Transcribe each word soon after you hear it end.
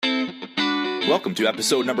Welcome to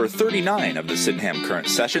episode number 39 of the Sydenham Current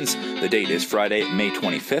Sessions. The date is Friday, May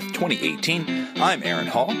 25th, 2018. I'm Aaron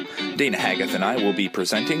Hall. Dana Haggoth and I will be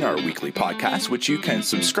presenting our weekly podcast, which you can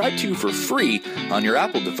subscribe to for free on your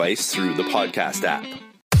Apple device through the podcast app.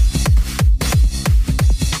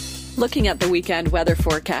 Looking at the weekend weather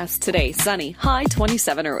forecast today, sunny, high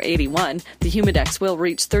 27 or 81. The humidex will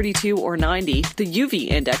reach 32 or 90. The UV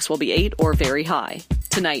index will be 8 or very high.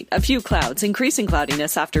 Tonight, a few clouds, increasing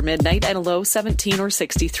cloudiness after midnight and a low 17 or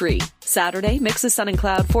 63. Saturday, mix of sun and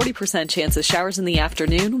cloud, 40% chance of showers in the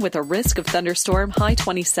afternoon with a risk of thunderstorm, high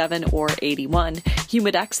 27 or 81.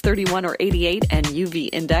 Humidex 31 or 88 and UV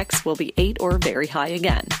index will be 8 or very high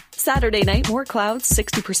again. Saturday night, more clouds,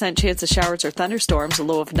 60% chance of showers or thunderstorms, a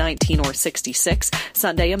low of 19 or 66.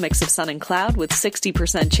 Sunday, a mix of sun and cloud with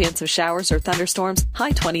 60% chance of showers or thunderstorms,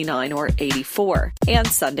 high 29 or 84. And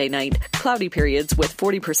Sunday night, cloudy periods with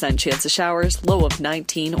 40% chance of showers, low of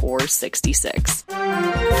 19 or 66.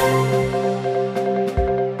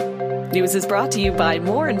 News is brought to you by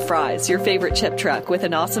More & Fries, your favorite chip truck with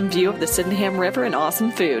an awesome view of the Sydenham River and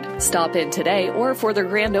awesome food. Stop in today or for their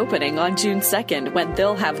grand opening on June 2nd when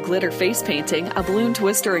they'll have glitter face painting, a balloon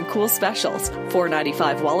twister, and cool specials.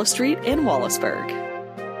 495 Wallace Street in Wallaceburg.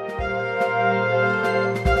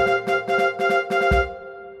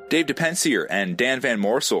 Dave DePensier and Dan Van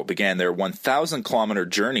Morsel began their 1,000-kilometer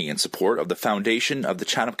journey in support of the foundation of the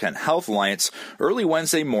Chatham-Kent Health Alliance early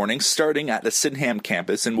Wednesday morning, starting at the Sydenham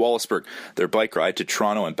campus in Wallaceburg. Their bike ride to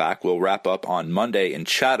Toronto and back will wrap up on Monday in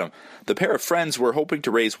Chatham. The pair of friends were hoping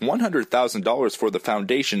to raise $100,000 for the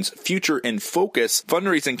foundation's Future in Focus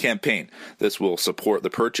fundraising campaign. This will support the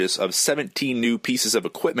purchase of 17 new pieces of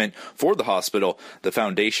equipment for the hospital. The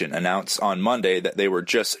foundation announced on Monday that they were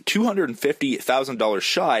just $250,000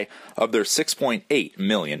 shy of their $6.8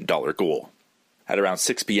 million goal. At around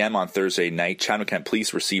 6 p.m. on Thursday night, Chatham-Kent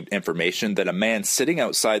Police received information that a man sitting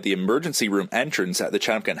outside the emergency room entrance at the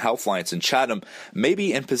Chatham-Kent Health Alliance in Chatham may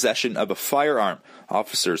be in possession of a firearm.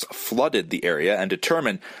 Officers flooded the area and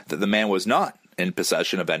determined that the man was not in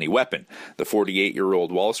possession of any weapon. The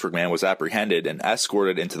 48-year-old Wallaceburg man was apprehended and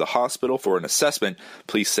escorted into the hospital for an assessment.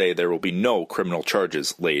 Police say there will be no criminal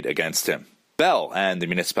charges laid against him. Bell and the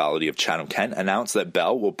municipality of Chatham-Kent announced that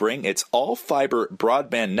Bell will bring its all-fiber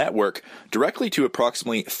broadband network directly to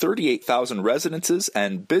approximately 38,000 residences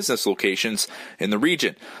and business locations in the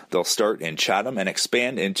region. They'll start in Chatham and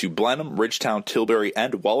expand into Blenheim, Ridgetown, Tilbury,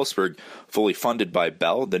 and Wallaceburg. Fully funded by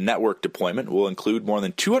Bell, the network deployment will include more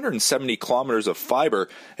than 270 kilometers of fiber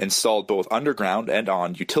installed both underground and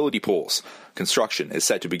on utility poles. Construction is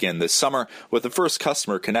set to begin this summer, with the first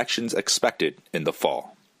customer connections expected in the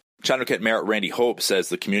fall. Chatham-Kent Mayor Randy Hope says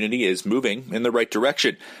the community is moving in the right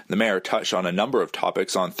direction. The mayor touched on a number of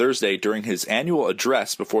topics on Thursday during his annual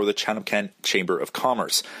address before the Chatham-Kent Chamber of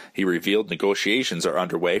Commerce. He revealed negotiations are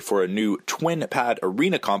underway for a new twin-pad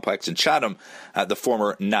arena complex in Chatham at the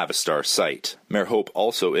former Navistar site. Mayor Hope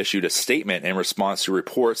also issued a statement in response to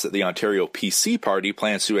reports that the Ontario PC Party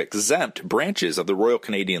plans to exempt branches of the Royal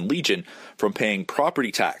Canadian Legion from paying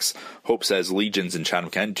property tax. Hope says legions in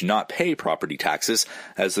Chatham-Kent do not pay property taxes,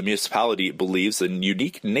 as the municipality believes the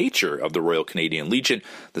unique nature of the Royal Canadian Legion,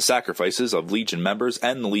 the sacrifices of Legion members,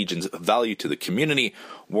 and the Legion's value to the community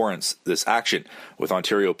warrants this action. With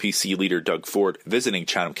Ontario PC leader Doug Ford visiting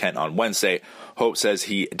Chatham-Kent on Wednesday, Hope says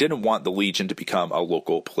he didn't want the Legion to become a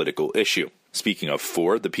local political issue. Speaking of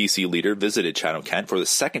Ford, the PC leader visited Chatham-Kent for the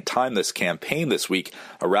second time this campaign this week.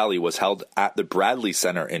 A rally was held at the Bradley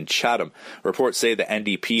Centre in Chatham. Reports say the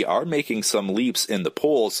NDP are making some leaps in the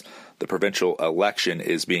polls. The provincial election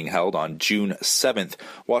is being held on June 7th.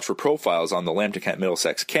 Watch for profiles on the Lambton-Kent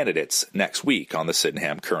Middlesex candidates next week on the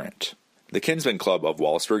Sydenham Current. The Kinsman Club of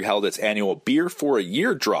Wallaceburg held its annual Beer for a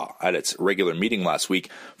Year draw at its regular meeting last week.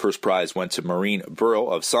 First prize went to Maureen Burrow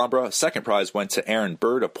of Sombra, second prize went to Aaron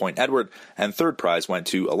Bird of Point Edward, and third prize went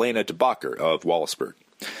to Elena DeBacher of Wallaceburg.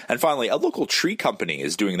 And finally, a local tree company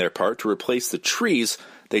is doing their part to replace the trees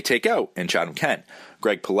they take out in Chatham-Kent.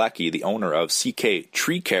 Greg Pilecki, the owner of CK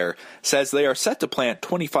Tree Care, says they are set to plant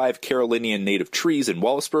 25 Carolinian native trees in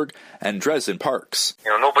Wallaceburg and Dresden parks.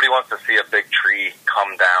 Nobody wants to see a big tree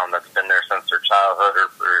come down that's been there since their childhood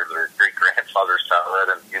or their great-grandfather's childhood.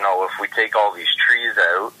 And, if we take all these trees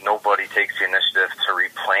out, nobody takes the initiative to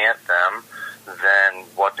replant them, then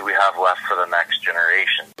what do we have left for the next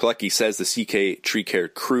generation? Pilecki says the CK Tree Care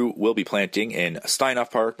crew will be planting in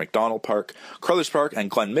Steinhoff Park, McDonald Park, Crothers Park,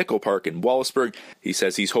 and Glenmickle Park in Wallaceburg. He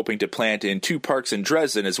says he's hoping to plant in 2 parks in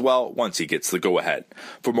Dresden as well once he gets the go-ahead.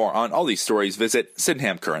 For more on all these stories, visit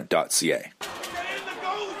sydenhamcurrent.ca.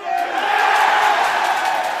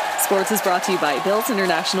 Sports is brought to you by Bill's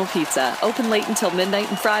International Pizza. Open late until midnight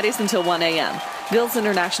and Fridays until 1 a.m. Bill's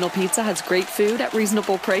International Pizza has great food at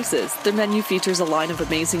reasonable prices. Their menu features a line of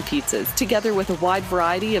amazing pizzas, together with a wide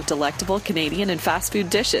variety of delectable Canadian and fast food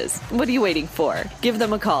dishes. What are you waiting for? Give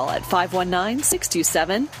them a call at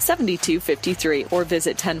 519-627-7253 or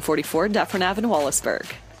visit 1044 Dufferin Ave in Wallaceburg.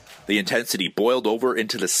 The intensity boiled over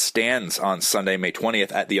into the stands on Sunday, May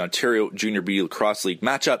 20th at the Ontario Junior B Lacrosse League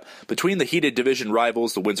matchup between the heated division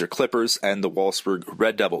rivals, the Windsor Clippers and the Wallaceburg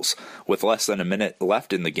Red Devils. With less than a minute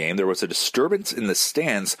left in the game, there was a disturbance in the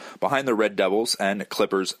stands behind the Red Devils and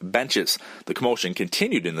Clippers benches. The commotion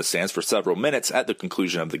continued in the stands for several minutes at the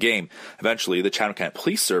conclusion of the game. Eventually, the Chatham-Kent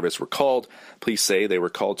Police Service were called. Police say they were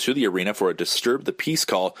called to the arena for a disturb the peace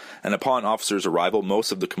call, and upon officers' arrival,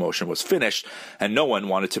 most of the commotion was finished, and no one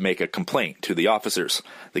wanted to make a complaint to the officers.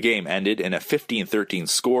 The game ended in a 15-13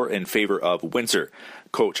 score in favor of Windsor.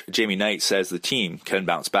 Coach Jamie Knight says the team can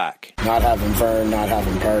bounce back. Not having Vern, not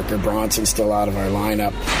having Parker, Bronson still out of our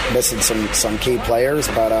lineup, missing some key players,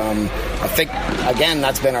 but I think, again,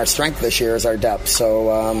 that's been our strength this year is our depth.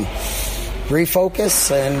 So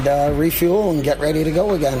refocus and refuel and get ready to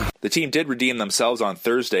go again. The team did redeem themselves on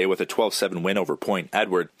Thursday with a 12-7 win over Point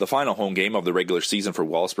Edward. The final home game of the regular season for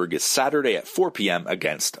Wallaceburg is Saturday at 4 p.m.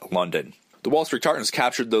 against London. The Wallaceburg Tartans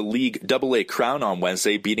captured the League AA crown on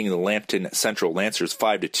Wednesday, beating the Lambton Central Lancers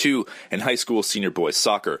 5-2 in high school senior boys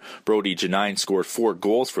soccer. Brody Janine scored 4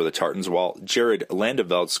 goals for the Tartans, while Jared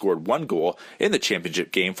Landeveld scored 1 goal in the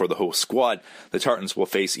championship game for the host squad. The Tartans will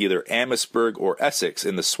face either Amherstburg or Essex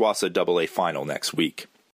in the SWASA AA final next week.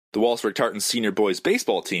 The Wallaceburg Tartans senior boys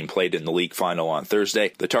baseball team played in the league final on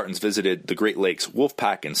Thursday. The Tartans visited the Great Lakes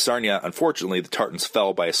Wolfpack in Sarnia. Unfortunately, the Tartans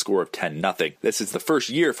fell by a score of 10-0. This is the first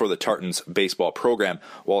year for the Tartans baseball program.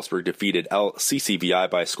 Wallaceburg defeated LCCVI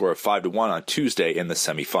by a score of 5-1 on Tuesday in the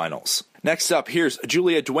semifinals. Next up, here's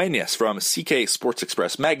Julia Duenas from CK Sports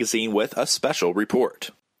Express magazine with a special report.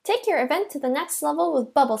 Take your event to the next level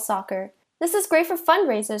with Bubble Soccer. This is great for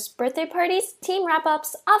fundraisers, birthday parties, team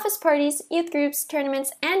wrap-ups, office parties, youth groups,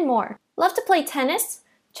 tournaments, and more. Love to play tennis?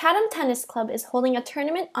 Chatham Tennis Club is holding a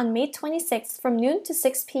tournament on May 26th from noon to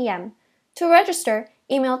 6 p.m. To register,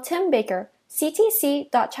 email Tim Baker,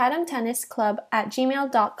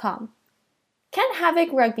 ctc.chathamtennisclub@gmail.com. Kent Havoc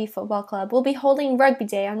Rugby Football Club will be holding Rugby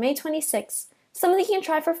Day on May 26th. Something you can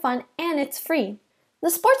try for fun, and it's free. The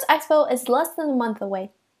Sports Expo is less than a month away.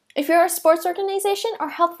 If you're a sports organization or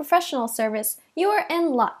health professional service, you are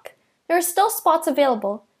in luck. There are still spots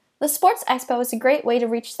available. The Sports Expo is a great way to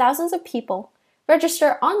reach thousands of people.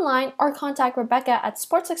 Register online or contact Rebecca at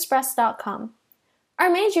sportsexpress.com. Our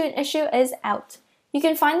May June issue is out. You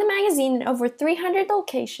can find the magazine in over 300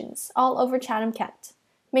 locations all over Chatham-Kent.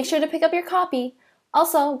 Make sure to pick up your copy.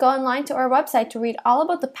 Also, go online to our website to read all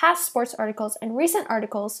about the past sports articles and recent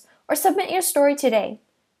articles, or submit your story today.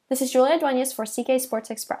 This is Julia Duenas for CK Sports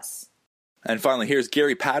Express. And finally, here's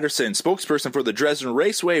Gary Patterson, spokesperson for the Dresden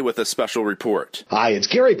Raceway, with a special report. Hi, it's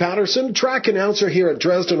Gary Patterson, track announcer here at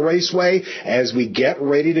Dresden Raceway as we get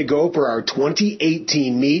ready to go for our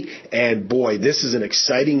 2018 meet. And boy, this is an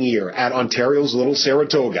exciting year at Ontario's Little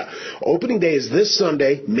Saratoga. Opening day is this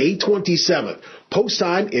Sunday, May 27th. Post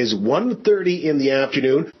time is 1:30 in the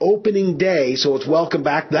afternoon. Opening day, so it's welcome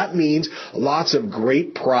back. That means lots of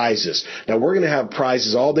great prizes. Now, we're going to have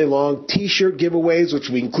prizes all day long. T-shirt giveaways, which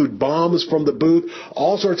we include bombs from the booth,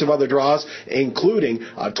 all sorts of other draws, including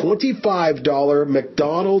a $25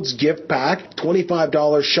 McDonald's gift pack,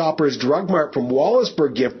 $25 Shoppers Drug Mart from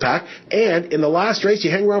Wallaceburg gift pack, and in the last race,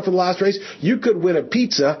 you hang around for the last race, you could win a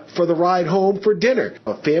pizza for the ride home for dinner.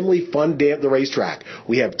 A family fun day at the racetrack.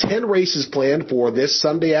 We have 10 races planned for this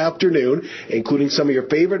Sunday afternoon, including some of your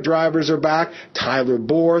favorite drivers are back. Tyler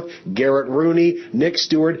Borth, Garrett Rooney, Nick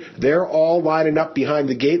Stewart, they're all lining up behind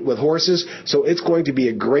the gate with horses, so it's going to be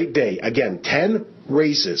a great day. Again, 10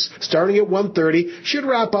 races starting at 1:30, should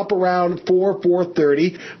wrap up around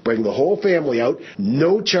 4:30. Bring the whole family out.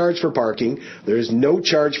 No charge for parking. There's no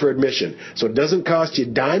charge for admission, so it doesn't cost you a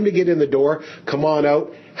dime to get in the door. Come on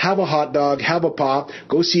out. Have a hot dog, have a pop,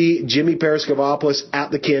 go see Jimmy Paraskevopoulos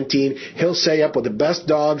at the canteen. He'll set you up with the best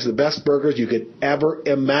dogs, the best burgers you could ever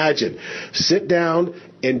imagine. Sit down,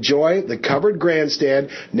 enjoy the covered grandstand.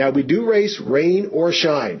 Now, we do race rain or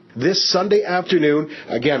shine. This Sunday afternoon,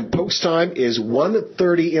 again, post time is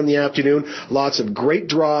 1:30 in the afternoon. Lots of great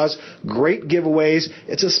draws, great giveaways.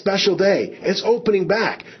 It's a special day. It's opening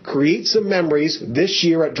back. Create some memories this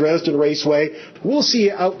year at Dresden Raceway. We'll see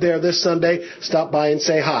you out there this Sunday. Stop by and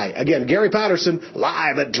say hi. Again, Gary Patterson,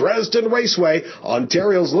 live at Dresden Raceway,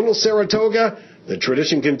 Ontario's Little Saratoga. The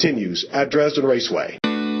tradition continues at Dresden Raceway.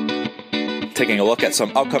 taking a look at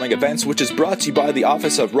some upcoming events, which is brought to you by the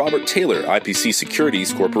Office of Robert Taylor, IPC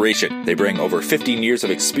Securities Corporation. They bring over 15 years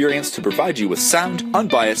of experience to provide you with sound,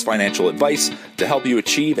 unbiased financial advice to help you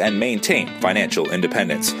achieve and maintain financial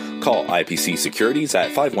independence. Call IPC Securities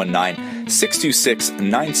at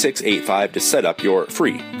 519-626-9685 to set up your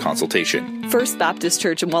free consultation. First Baptist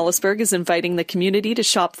Church in Wallaceburg is inviting the community to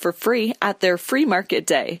shop for free at their Free Market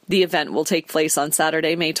Day. The event will take place on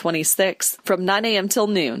Saturday, May 26th from 9 a.m. till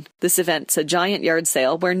noon. This event's a giant yard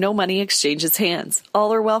sale where no money exchanges hands.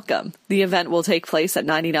 All are welcome. The event will take place at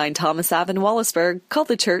 99 Thomas Ave in Wallaceburg. Call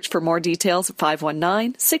the church for more details at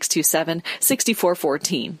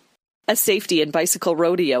 519-627-6414. A safety and bicycle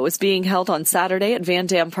rodeo is being held on Saturday at Van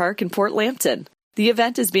Dam Park in Port Lambton. The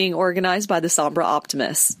event is being organized by the Sombra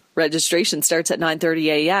Optimists. Registration starts at 9:30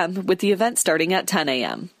 a.m., with the event starting at 10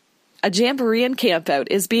 a.m. A jamboree and campout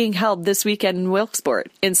is being held this weekend in Wilkesport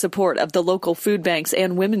in support of the local food banks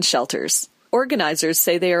and women's shelters. Organizers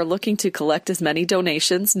say they are looking to collect as many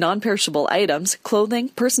donations, non-perishable items, clothing,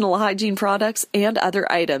 personal hygiene products, and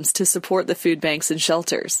other items to support the food banks and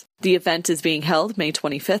shelters. The event is being held May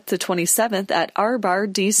 25th to 27th at R Bar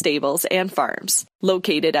D Stables and Farms,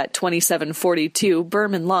 located at 2742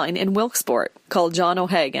 Berman Line in Wilkesport. Call John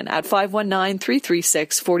O'Hagan at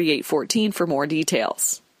 519-336-4814 for more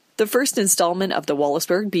details. The first installment of the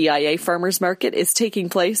Wallaceburg BIA Farmers Market is taking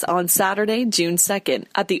place on Saturday, June 2nd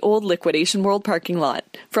at the Old Liquidation World parking lot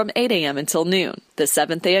from 8 a.m. until noon. The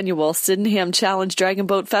 7th annual Sydenham Challenge Dragon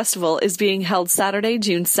Boat Festival is being held Saturday,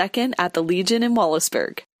 June 2nd at the Legion in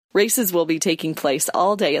Wallaceburg. Races will be taking place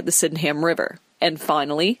all day at the Sydenham River. And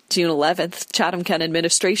finally, June 11th, Chatham-Kent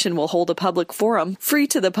Administration will hold a public forum free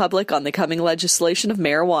to the public on the coming legislation of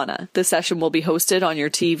marijuana. The session will be hosted on your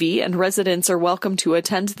TV, and residents are welcome to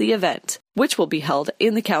attend the event, which will be held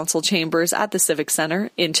in the council chambers at the Civic Centre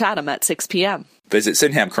in Chatham at 6 p.m. Visit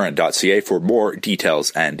sydenhamcurrent.ca for more details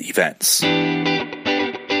and events.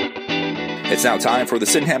 It's now time for the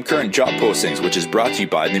Sydenham Current job postings, which is brought to you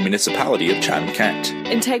by the Municipality of Chatham-Kent.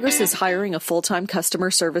 Integris is hiring a full-time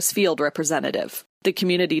customer service field representative. The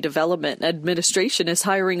Community Development Administration is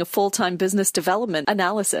hiring a full-time business development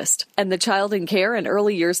analyst, and the Child in Care and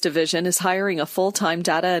Early Years Division is hiring a full-time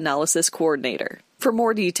data analysis coordinator. For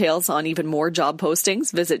more details on even more job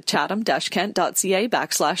postings, visit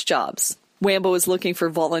chatham-kent.ca/jobs. Wambo is looking for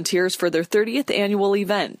volunteers for their 30th annual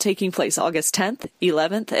event taking place August 10th,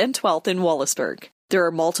 11th, and 12th in Wallaceburg. There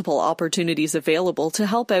are multiple opportunities available to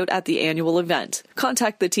help out at the annual event.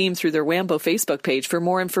 Contact the team through their Wambo Facebook page for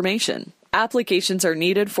more information. Applications are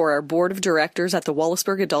needed for our Board of Directors at the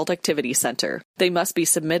Wallaceburg Adult Activity Centre. They must be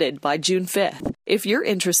submitted by June 5th. If you're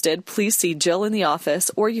interested, please see Jill in the office,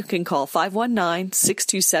 or you can call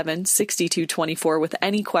 519-627-6224 with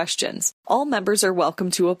any questions. All members are welcome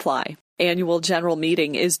to apply. Annual General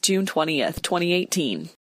Meeting is June 20th, 2018.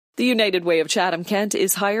 The United Way of Chatham-Kent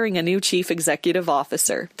is hiring a new Chief Executive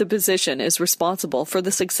Officer. The position is responsible for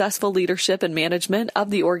the successful leadership and management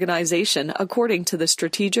of the organization according to the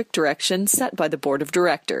strategic direction set by the Board of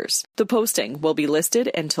Directors. The posting will be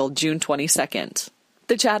listed until June 22nd.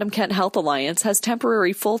 The Chatham-Kent Health Alliance has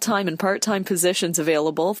temporary full-time and part-time positions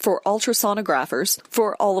available for ultrasonographers.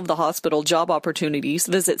 For all of the hospital job opportunities,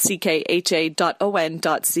 visit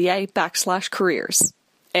ckha.on.ca/careers.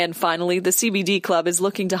 And finally, the CBD Club is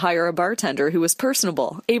looking to hire a bartender who is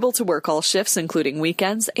personable, able to work all shifts including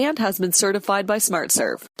weekends, and has been certified by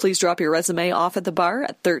SmartServe. Please drop your resume off at the bar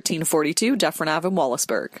at 1342 Dufferin Ave in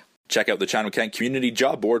Wallaceburg. Check out the Chatham-Kent Community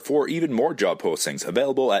Job Board for even more job postings,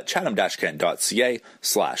 available at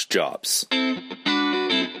chatham-kent.ca/jobs.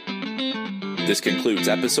 This concludes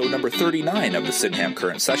episode number 39 of the Sydenham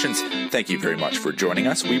Current Sessions. Thank you very much for joining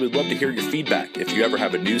us. We would love to hear your feedback. If you ever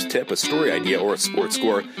have a news tip, a story idea, or a sports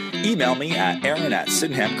score, email me at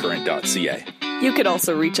aaron@sydenhamcurrent.ca. You can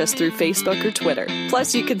also reach us through Facebook or Twitter.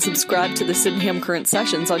 Plus, you can subscribe to the Sydenham Current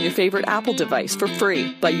Sessions on your favorite Apple device for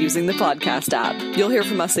free by using the podcast app. You'll hear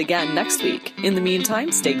from us again next week. In the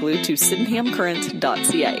meantime, stay glued to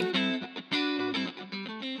sydenhamcurrent.ca.